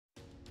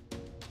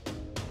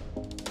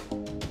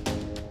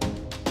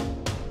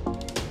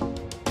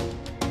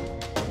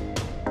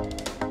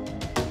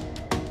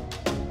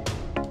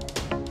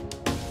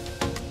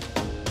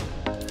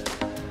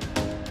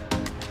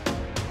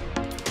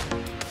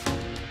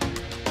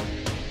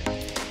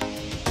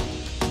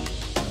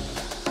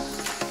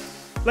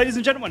Ladies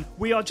and gentlemen,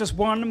 we are just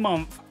 1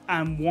 month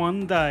and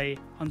 1 day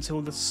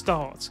until the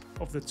start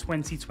of the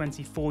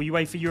 2024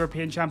 UEFA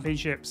European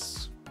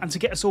Championships. And to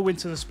get us all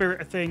into the spirit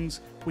of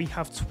things, we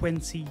have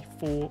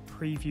 24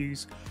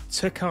 previews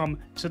to come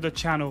to the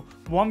channel.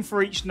 One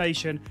for each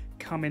nation,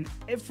 coming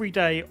every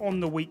day on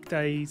the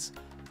weekdays,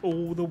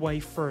 all the way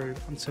through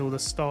until the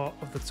start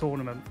of the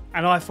tournament.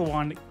 And I, for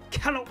one,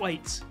 cannot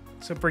wait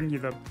to bring you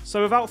them.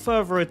 So without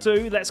further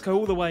ado, let's go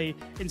all the way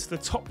into the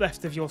top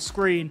left of your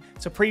screen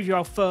to preview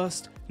our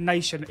first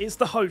nation. It's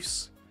the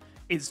hosts.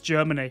 It's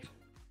Germany.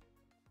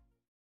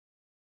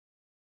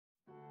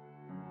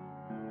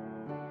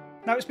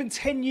 Now, it's been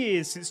 10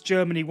 years since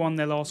Germany won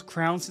their last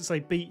crown, since they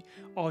beat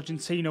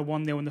Argentina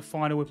 1-0 in the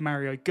final with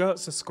Mario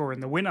Götze scoring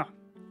the winner.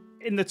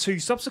 In the 2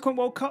 subsequent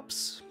World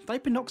Cups,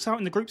 they've been knocked out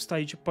in the group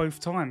stage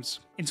both times.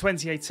 In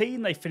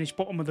 2018, they finished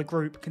bottom of the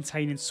group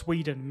containing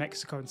Sweden,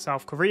 Mexico and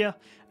South Korea,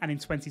 and in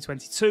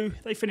 2022,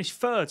 they finished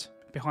third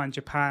behind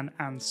Japan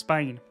and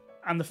Spain.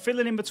 And the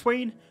filling in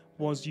between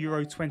was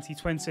Euro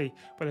 2020,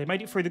 where they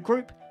made it through the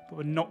group but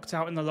were knocked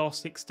out in the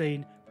last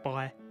 16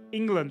 by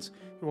England,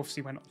 who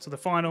obviously went on to the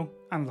final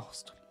and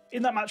lost.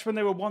 In that match when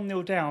they were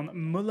 1-0 down,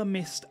 Muller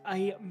missed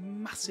a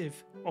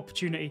massive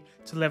opportunity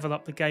to level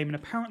up the game, and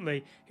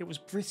apparently it was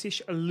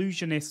British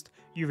illusionist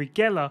Uri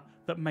Geller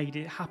that made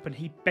it happen.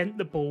 He bent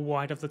the ball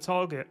wide of the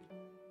target.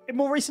 In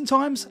more recent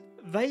times,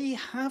 they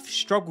have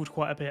struggled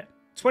quite a bit.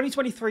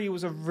 2023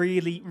 was a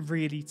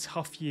really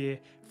tough year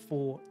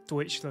for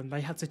Deutschland.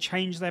 They had to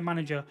change their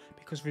manager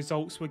because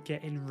results were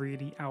getting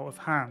really out of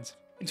hand.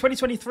 In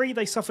 2023,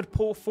 they suffered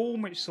poor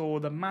form, which saw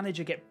the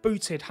manager get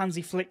booted.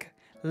 Hansi Flick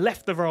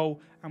left the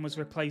role and was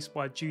replaced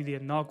by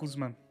Julian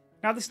Nagelsmann.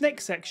 Now, this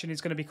next section is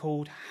going to be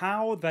called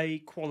How They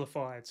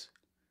Qualified.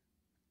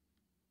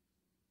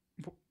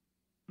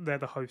 They're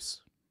the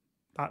hosts.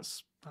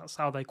 That's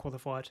how they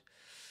qualified.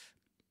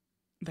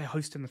 They're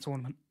hosting the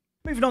tournament.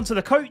 Moving on to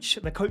the coach.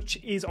 The coach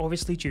is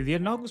obviously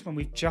Julian Nagelsmann.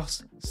 We've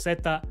just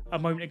said that a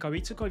moment ago. He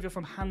took over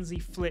from Hansi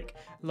Flick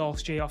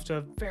last year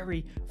after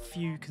very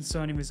few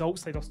concerning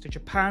results. They lost to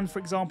Japan, for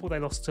example. They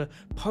lost to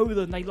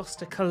Poland. They lost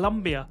to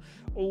Colombia,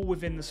 all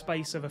within the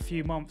space of a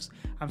few months.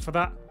 And for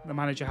that, the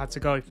manager had to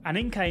go. And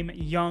in came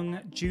young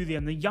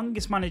Julian, the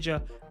youngest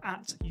manager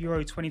at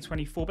Euro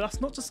 2024. But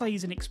that's not to say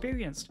he's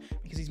inexperienced,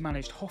 because he's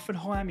managed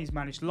Hoffenheim, he's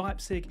managed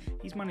Leipzig,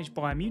 he's managed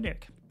Bayern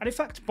Munich. And in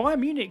fact, Bayern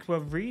Munich were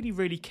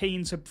really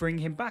keen to bring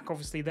him back.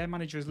 Obviously, their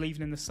manager is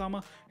leaving in the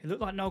summer. It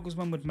looked like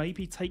Nagelsmann would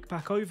maybe take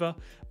back over,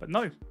 but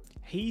no.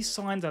 He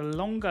signed a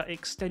longer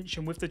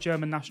extension with the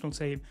German national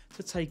team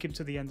to take him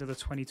to the end of the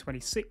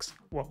 2026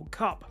 World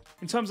Cup.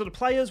 In terms of the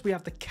players, we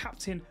have the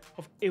captain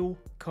of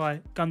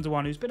Ilkay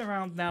Gundogan, who's been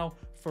around now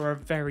for a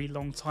very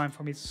long time,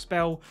 from his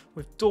spell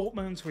with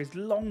Dortmund to his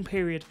long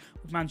period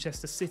with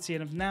Manchester City,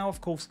 and now,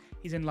 of course,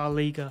 he's in La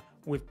Liga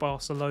with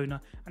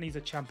Barcelona, and he's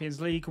a Champions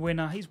League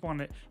winner. He's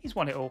won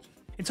it all.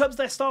 In terms of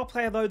their star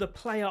player, though, the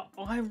player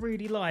I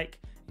really like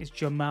is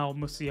Jamal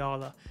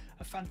Musiala.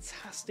 A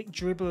fantastic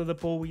dribbler of the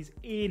ball. He's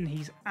in,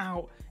 he's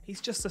out.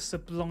 He's just a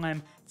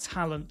sublime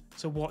talent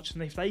to watch.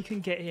 And if they can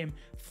get him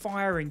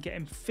firing, get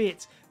him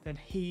fit, then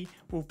he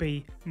will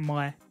be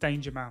my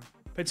danger man.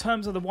 But in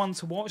terms of the one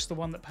to watch, the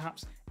one that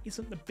perhaps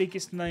isn't the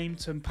biggest name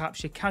to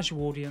perhaps your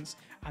casual audience,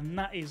 and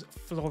that is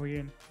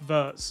Florian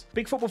Wirtz.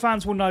 Big football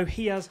fans will know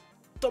he has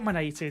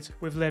dominated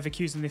with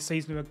Leverkusen this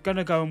season, who are going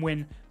to go and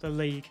win the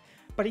league.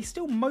 But he's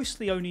still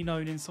mostly only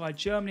known inside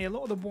Germany. A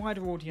lot of the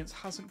wider audience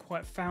hasn't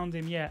quite found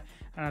him yet.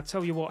 And I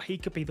tell you what, he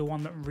could be the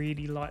one that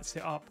really lights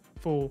it up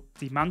for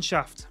Die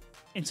Mannschaft.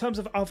 In terms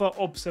of other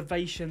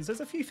observations,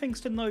 there's a few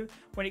things to note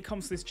when it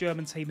comes to this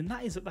German team, and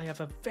that is that they have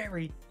a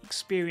very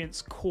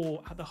experienced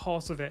core at the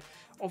heart of it.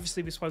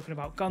 Obviously, we've spoken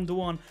about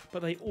Gundogan,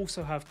 but they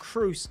also have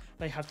Kroos,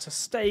 they have ter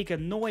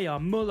Stegen, Neuer,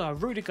 Müller,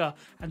 Rudiger,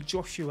 and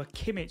Joshua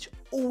Kimmich,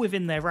 all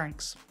within their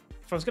ranks.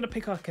 If I was going to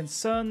pick a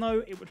concern,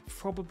 though, it would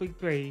probably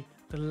be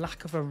the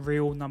lack of a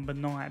real number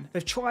 9.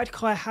 They've tried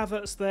Kai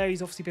Havertz there.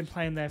 He's obviously been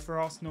playing there for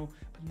Arsenal,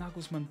 but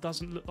Nagelsmann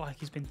doesn't look like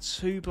he's been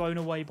too blown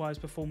away by his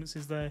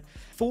performances there.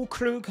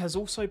 Füllkrug has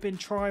also been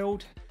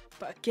trialled,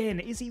 but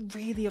again, is he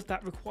really of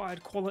that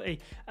required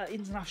quality? At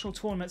international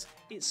tournaments,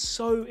 it's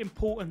so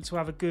important to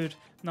have a good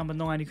number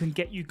 9 who can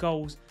get you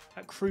goals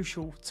at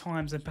crucial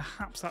times, and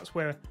perhaps that's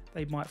where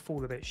they might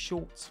fall a bit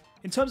short.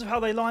 In terms of how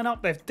they line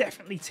up, they've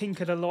definitely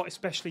tinkered a lot,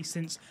 especially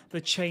since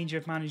the change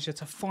of manager,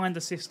 to find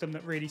a system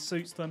that really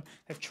suits them.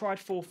 They've tried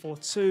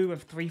 4-4-2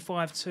 and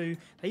 3-5-2.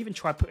 They even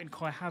tried putting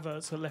Kai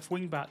Havertz at left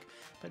wing back.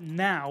 But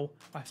now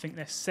I think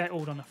they're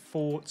settled on a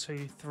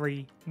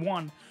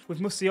 4-2-3-1. With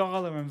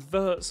Musiala and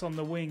Wirtz on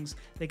the wings,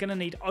 they're going to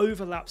need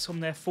overlaps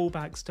from their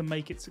fullbacks to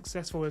make it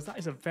successful, as that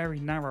is a very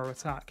narrow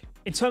attack.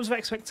 In terms of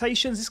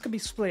expectations, this can be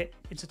split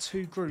into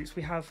 2 groups.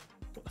 We have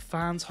what the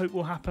fans hope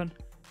will happen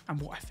and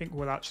what I think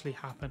will actually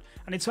happen.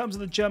 And in terms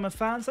of the German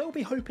fans, they will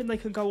be hoping they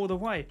can go all the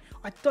way.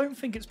 I don't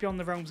think it's beyond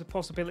the realms of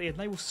possibility, and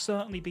they will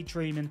certainly be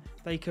dreaming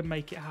they can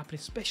make it happen,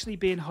 especially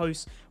being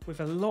hosts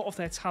with a lot of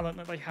their talent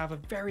that they have, a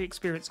very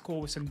experienced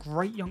core with some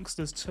great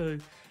youngsters too.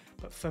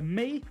 But for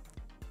me,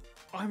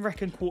 I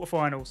reckon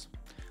quarterfinals.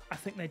 I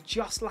think they're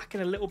just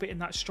lacking a little bit in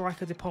that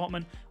striker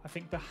department. I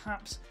think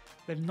perhaps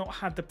they've not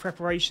had the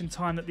preparation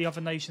time that the other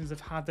nations have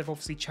had. They've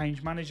obviously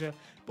changed manager,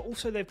 but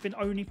also they've been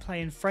only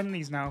playing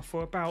friendlies now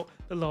for about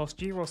the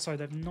last year or so.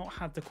 They've not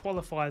had the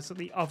qualifiers that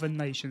the other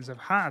nations have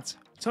had.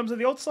 In terms of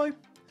the odds though,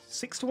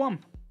 6-1.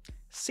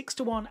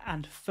 6-1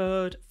 and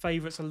third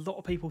favourites. A lot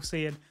of people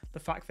seeing the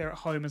fact they're at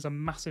home as a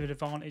massive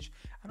advantage.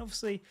 And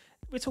obviously,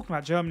 we're talking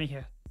about Germany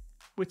here.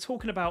 We're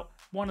talking about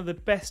one of the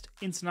best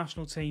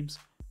international teams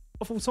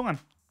of all time.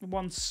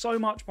 Won so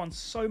much, won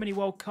so many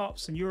World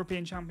Cups and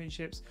European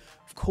Championships.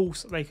 Of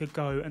course, they could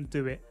go and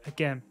do it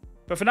again.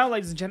 But for now,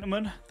 ladies and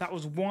gentlemen, that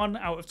was 1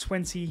 out of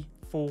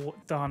 24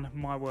 done.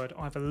 My word,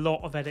 I have a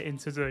lot of editing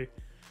to do.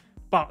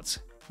 But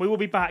we will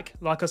be back,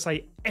 like I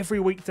say, every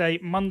weekday,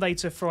 Monday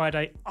to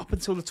Friday, up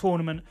until the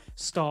tournament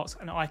starts.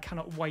 And I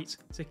cannot wait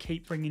to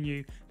keep bringing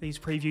you these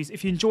previews.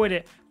 If you enjoyed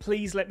it,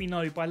 please let me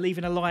know by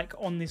leaving a like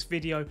on this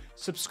video,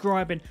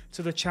 subscribing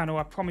to the channel.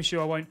 I promise you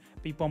I won't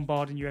be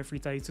bombarding you every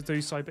day to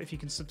do so. But if you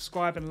can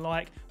subscribe and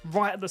like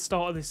right at the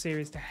start of this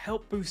series to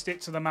help boost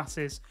it to the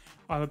masses,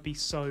 I would be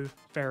so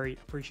very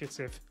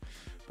appreciative.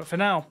 But for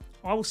now,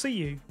 I will see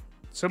you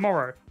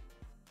tomorrow.